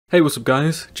Hey, what's up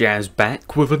guys? Jazz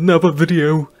back with another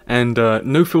video and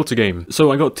no filter game. So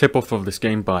I got tip off of this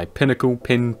game by Pinnacle,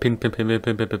 Pinnacle.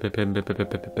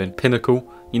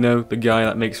 You know, the guy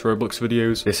that makes Roblox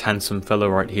videos. This handsome fellow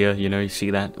right here, you know, you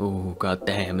see that? Oh god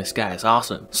damn, this guy is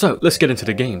awesome. So let's get into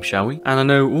the game, shall we? And I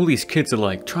know all these kids are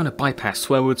like trying to bypass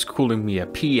swear words, calling me a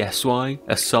PSY,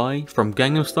 a Psy from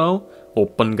Gangnam Style or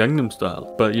Bun Gangnam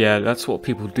Style. But yeah, that's what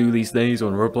people do these days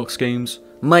on Roblox games.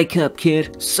 Mic up,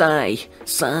 kid. Psy.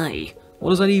 What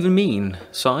does that even mean?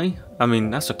 Psy? I mean,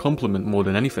 that's a compliment more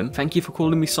than anything. Thank you for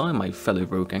calling me Psy, my fellow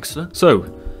rogue gangster.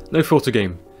 So, no filter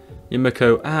game.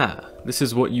 Yumiko, this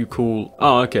is what you call...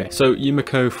 Oh, okay. So,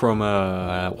 Yumiko from,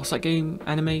 what's that game?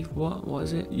 Anime? What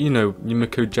is it? You know,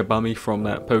 Yumiko Jabami from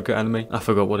that poker anime. I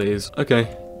forgot what it is.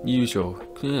 Okay. Usual.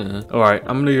 Yeah. Alright,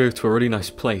 I'm gonna go to a really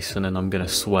nice place and then I'm gonna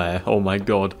swear. Oh my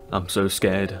god. I'm so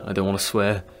scared. I don't want to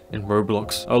swear in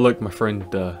Roblox. Oh look, my friend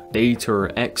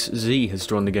DataXZ has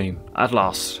joined the game. At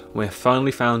last, we have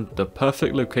finally found the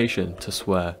perfect location to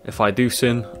swear. If I do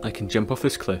sin, I can jump off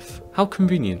this cliff. How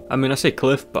convenient. I mean, I say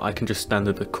cliff, but I can just stand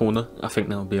at the corner. I think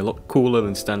that would be a lot cooler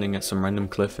than standing at some random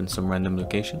cliff in some random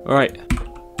location. Alright.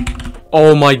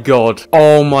 Oh my god.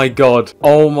 Oh my god.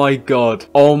 Oh my god.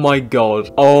 Oh my god.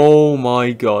 Oh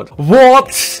my god.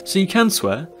 What? So you can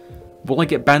swear? Will I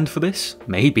get banned for this?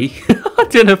 Maybe. I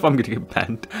don't know if I'm gonna get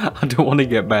banned. I don't want to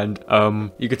get banned.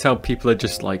 You can tell people are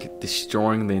just like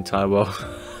destroying the entire world.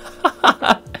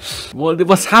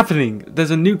 What's happening?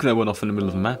 There's a nuke that went off in the middle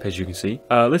of the map, as you can see.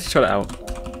 Let's try it out.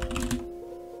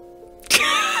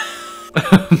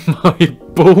 My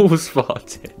balls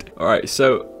farted. Alright,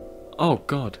 so... Oh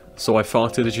god. So I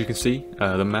farted, as you can see.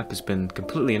 The map has been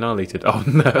completely annihilated. Oh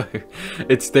no.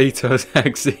 It's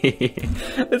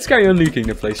DataXZ. Let's carry on nuking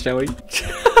the place, shall we?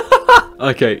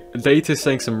 Okay, Data's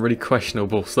saying some really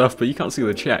questionable stuff, but you can't see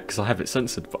the chat because I have it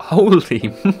censored. But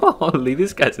holy moly,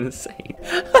 this guy's insane.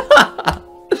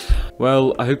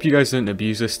 Well, I hope you guys don't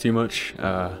abuse this too much.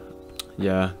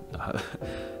 Yeah.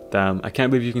 Damn, I can't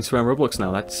believe you can swear on Roblox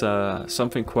now. That's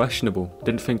something questionable.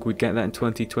 Didn't think we'd get that in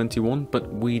 2021,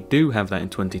 but we do have that in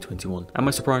 2021. Am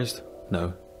I surprised?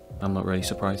 No, I'm not really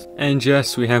surprised. And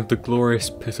yes, we have the glorious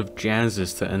pit of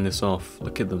jazzes to end this off.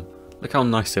 Look at them. Look how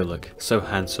nice they look. So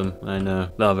handsome. I know.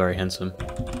 They're very handsome.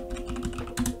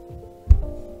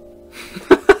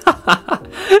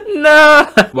 No!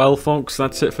 Well folks,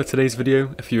 that's it for today's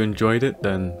video. If you enjoyed it,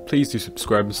 then please do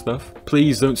subscribe and stuff.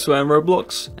 Please don't swear on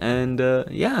Roblox. And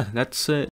yeah, that's it.